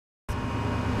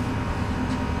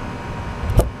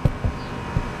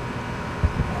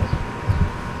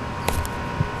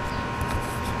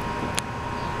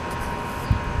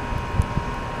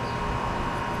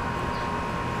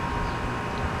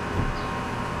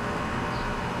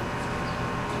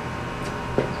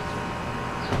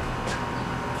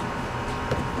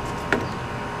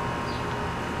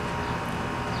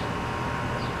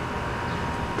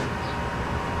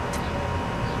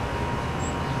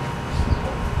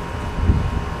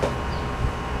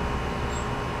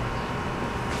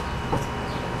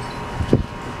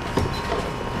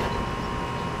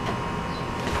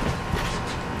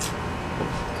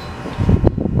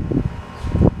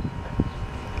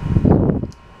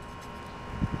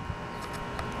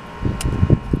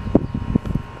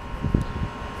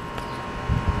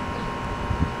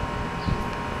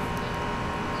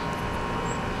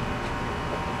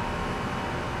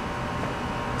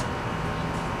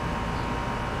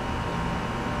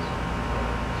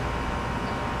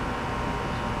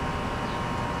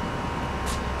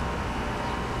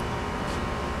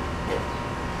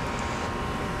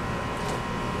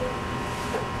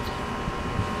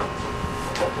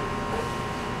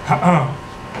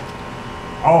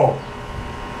Oh,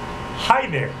 hi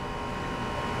there.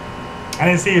 I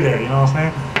didn't see you there, you know what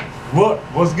I'm saying?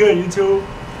 What's good, YouTube?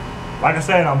 Like I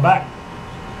said, I'm back.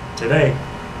 Today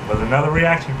was another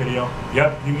reaction video.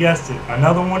 Yep, you guessed it.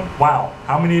 Another one. Wow.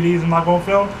 How many of these am I gonna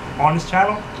film on this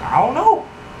channel? I don't know.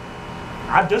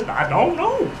 I don't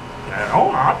know.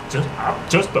 I'm just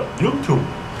a YouTube.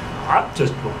 I'm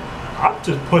just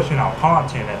pushing out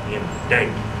content at the end of the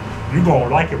day. You're gonna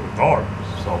like it regardless.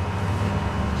 So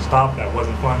stop, that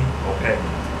wasn't funny. Okay.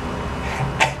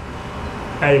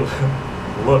 Hey,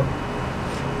 look.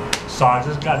 So I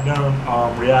just got done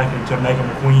reacting to Megan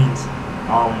McQueen's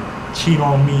Cheat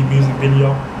on Me music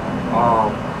video.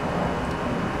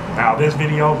 Now this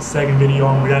video, the second video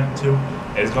I'm reacting to,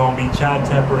 is gonna be Chad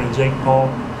Tepper and Jake Paul.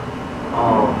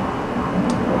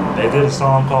 They did a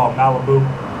song called Malibu,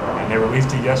 and they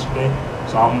released it yesterday.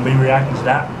 So I'm gonna be reacting to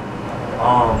that.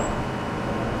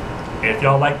 If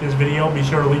y'all like this video, be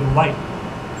sure to leave a like,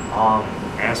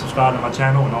 and subscribe to my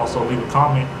channel, and also leave a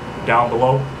comment down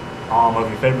below of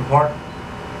your favorite part,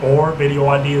 or video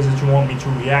ideas that you want me to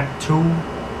react to.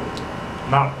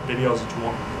 Not videos that you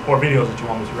want, or videos that you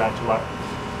want me to react to. Like,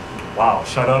 wow,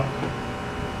 shut up.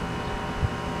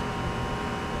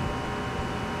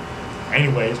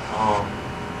 Anyways,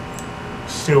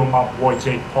 still my boy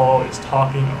Jake Paul is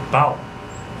talking about.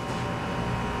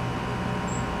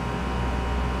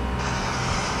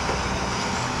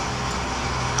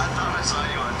 I saw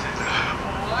you on Tinder.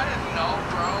 Well, I didn't know,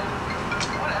 bro.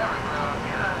 Whatever, bro.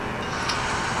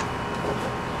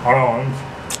 Hold on,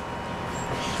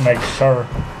 let's make sure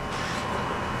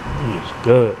he is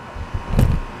good.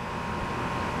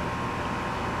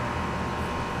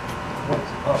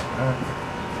 What's up, man?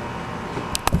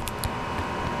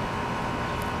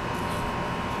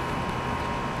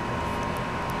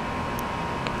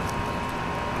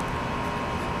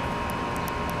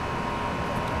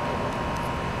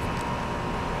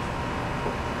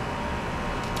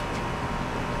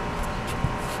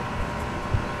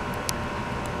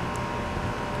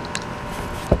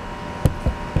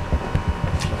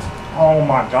 Oh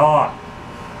my God.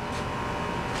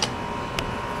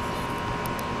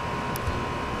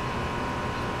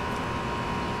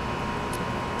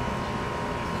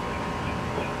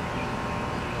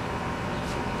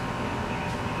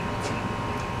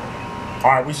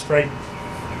 All right, we straight.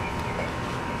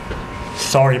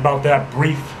 Sorry about that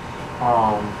brief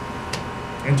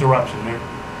interruption there.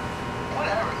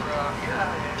 Whatever, bro. Get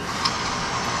out of here.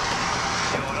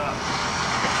 Yo, what up?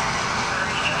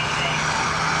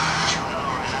 Chilling out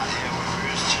right now. Yeah, we're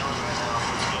just chilling right now.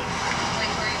 Let's go. Like,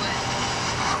 where you at?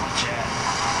 I'm with Chad.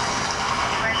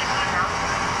 You ready to go now?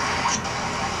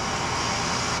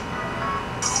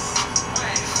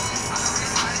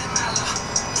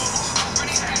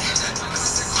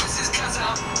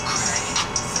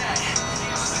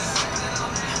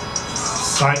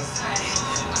 Psych.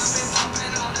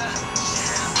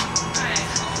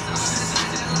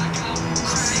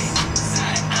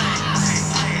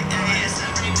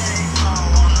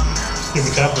 Give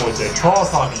me that boy Jake Paul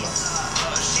talking about.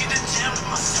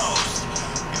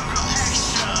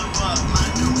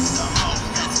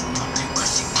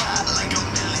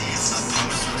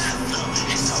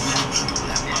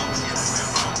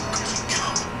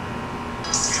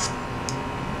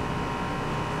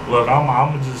 Look,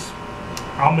 I'ma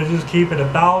just keep it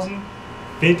 1,000,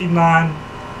 59,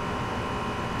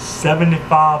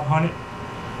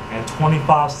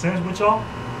 7,525 cents with y'all.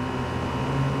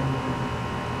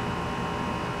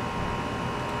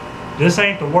 This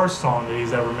ain't the worst song that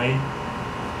he's ever made.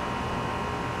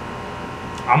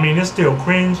 I mean, it's still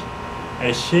cringe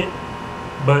as shit,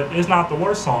 but it's not the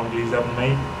worst song that he's ever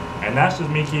made. And that's just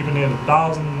me keeping it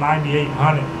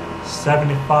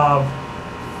 1,975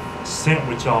 cents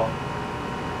with y'all.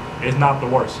 It's not the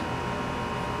worst.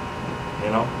 You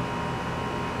know?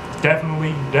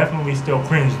 Definitely still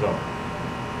cringe though.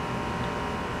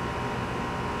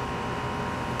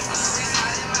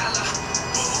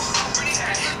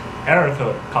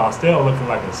 Erica Costello looking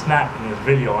like a snap in this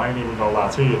video. I ain't even gonna lie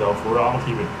to you though. For real, I'm gonna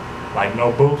keep it like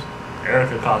no boost.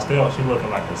 Erica Costello, she looking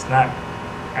like a snack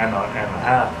and a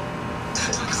half.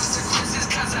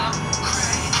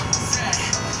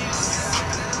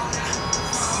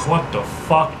 What the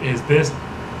fuck is this?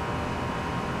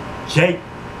 Jake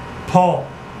Paul,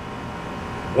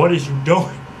 what is you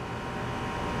doing?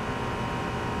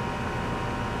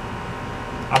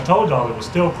 I told y'all it was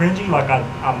still cringy. Like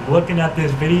I'm looking at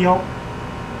this video,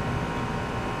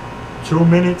 2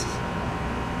 minutes,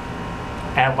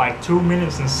 at like 2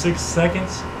 minutes and 6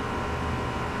 seconds.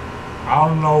 I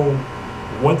don't know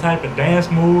what type of dance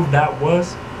move that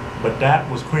was, but that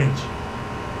was cringe.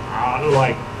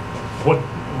 Like what?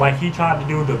 Like he tried to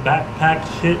do the backpack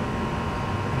shit.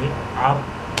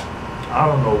 I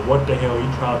don't know what the hell he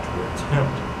tried to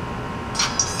attempt.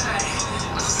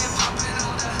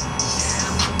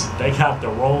 They got the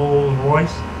Rolls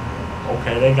Royce.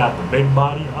 Okay, they got the big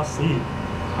body. I see it.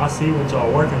 I see what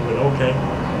y'all working with. Okay.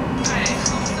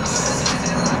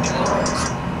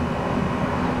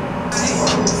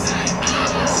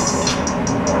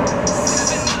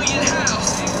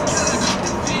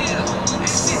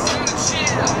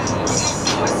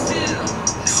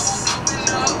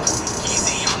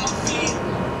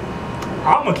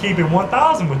 I'm gonna keep it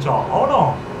 1,000 with y'all. Hold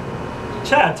on.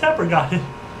 Chad Tepper got it.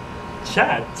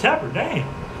 Chad Tepper, dang.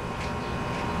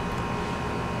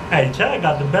 Hey, Chad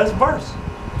got the best verse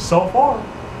so far.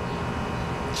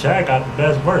 Chad got the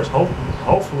best verse.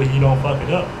 Hopefully he don't fuck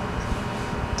it up.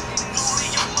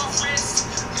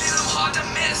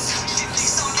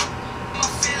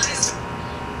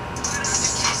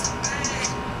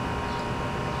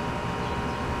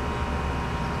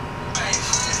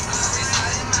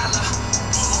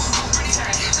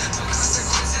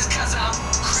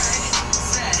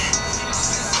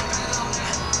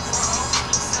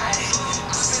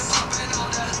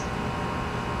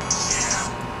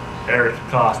 Eric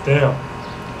Costello.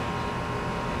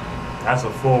 That's a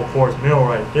full course meal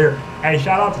right there. Hey,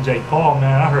 shout out to Jake Paul,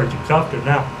 man. I heard you cuffed it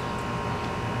now.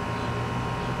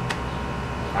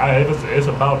 It's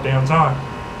about damn time.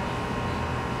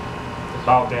 It's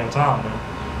about damn time, man.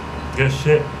 Good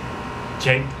shit.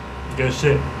 Jake, good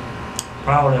shit.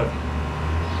 Proud of you.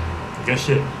 Good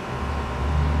shit.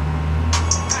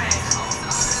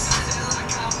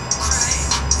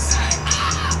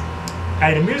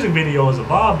 Hey, the music video is a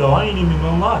vibe though. I ain't even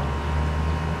gonna lie.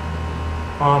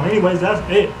 Anyways, that's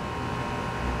it.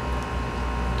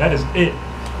 That is it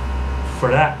for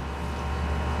that.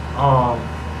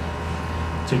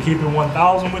 To keep it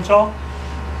 1,000 with y'all,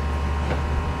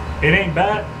 it ain't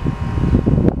bad.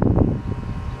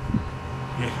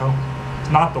 You know, it's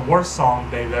not the worst song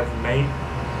they've ever made.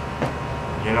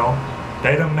 You know,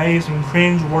 they done made some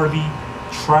cringeworthy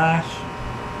trash.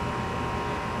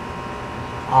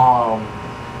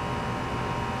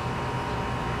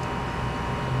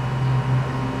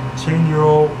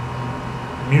 10-year-old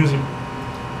music.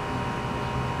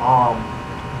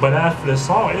 But as for this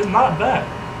song, it's not bad.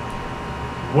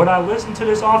 Would I listen to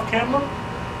this off camera?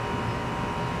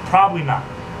 Probably not.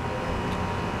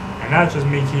 And that's just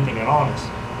me keeping it honest.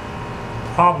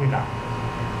 Probably not.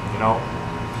 You know,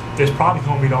 this probably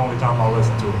gonna be the only time I'll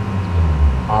listen to it.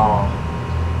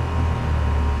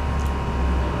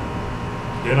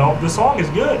 You know, the song is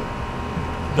good.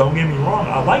 Don't get me wrong,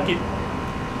 I like it.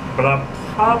 But I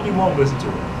probably won't listen to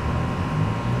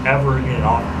it ever again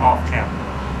off camera.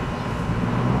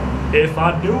 If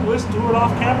I do listen to it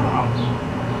off camera,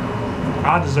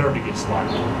 I deserve to get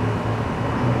slapped.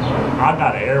 I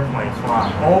got an airplane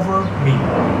flying over me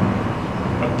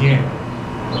again.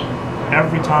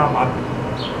 Every time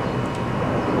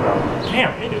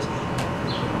damn, it is.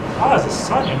 Why is the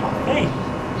sun in my face?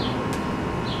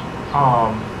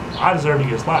 I deserve to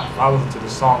get slapped if I listen to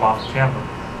this song off camera.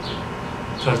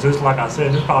 Because this, like I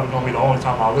said, this is probably going to be the only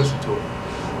time I listen to it.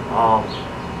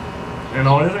 You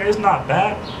know, it's not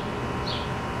bad.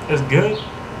 It's good.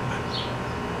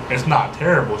 It's not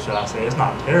terrible, should I say. It's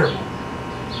not terrible.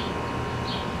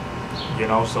 You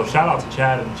know, so shout out to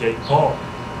Chad and Jake Paul.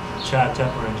 Chad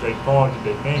Tepper and Jake Paul did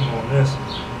their thing on this.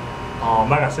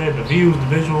 Like I said, the views, the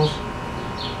visuals,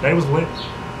 they was lit.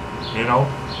 You know,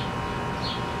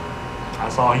 I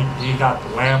saw he got the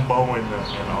Lambo and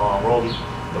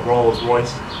the Rolls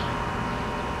Royce.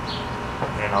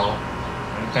 You know,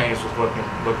 and things was looking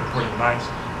pretty nice.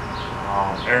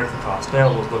 Eric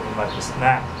Costello was looking like a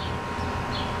snack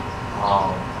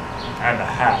and a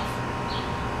half.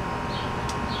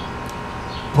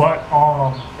 But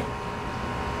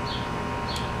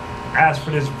as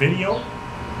for this video,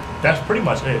 that's pretty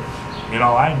much it. You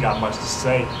know, I ain't got much to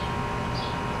say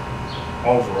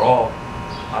overall.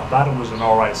 I thought it was an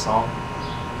alright song.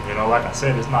 You know, like I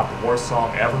said, it's not the worst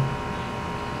song ever.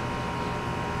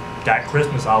 That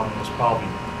Christmas album was probably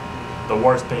the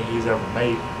worst thing he's ever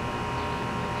made.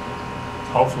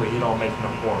 Hopefully he don't make no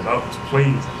more of those.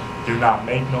 Please do not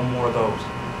make no more of those.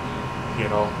 You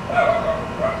know,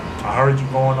 I heard you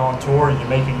going on tour and you're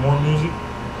making more music.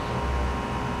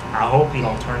 I hope you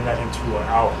don't turn that into an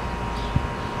album.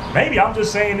 Maybe I'm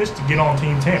just saying this to get on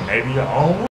Team 10. Maybe your own.